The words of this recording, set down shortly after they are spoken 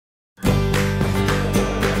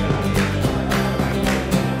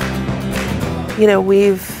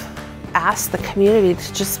We've asked the community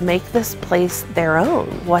to just make this place their own.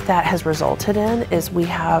 What that has resulted in is we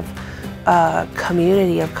have a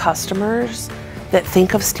community of customers that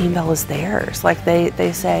think of Steamville as theirs. Like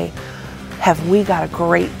they say, have we got a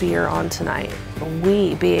great beer on tonight?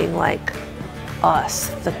 We being like us,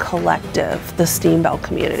 the collective, the Steamville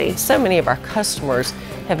community. So many of our customers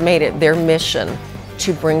have made it their mission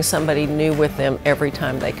to bring somebody new with them every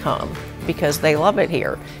time they come, because they love it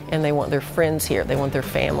here and they want their friends here, they want their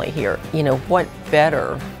family here. What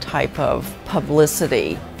better type of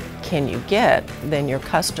publicity can you get than your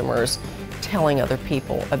customers telling other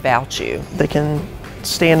people about you? They can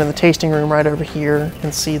stand in the tasting room right over here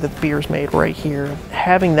and see that the beer's made right here.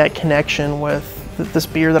 Having that connection with this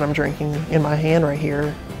beer that I'm drinking in my hand right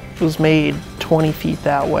here was made 20 feet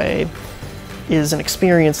that way is an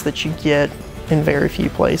experience that you get in very few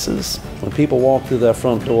places. When people walk through that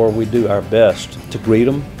front door, we do our best to greet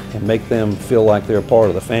them and make them feel like they're part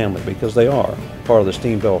of the family, because they are part of the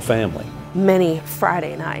Steamville family. Many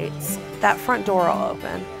Friday nights, that front door will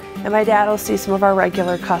open and my dad will see some of our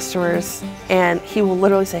regular customers and he will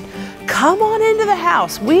literally say, "Come on into the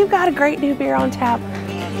house. We've got a great new beer on tap."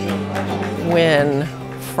 When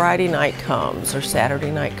Friday night comes or Saturday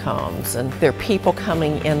night comes and there are people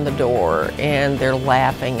coming in the door and they're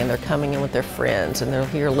laughing and they're coming in with their friends and they're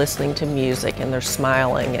here listening to music and they're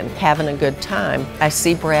smiling and having a good time, I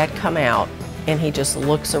see Brad come out and he just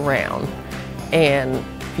looks around and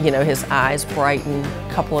his eyes brighten.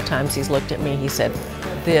 A couple of times he's looked at me, he said,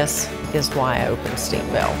 "This is why I opened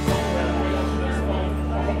Steamville."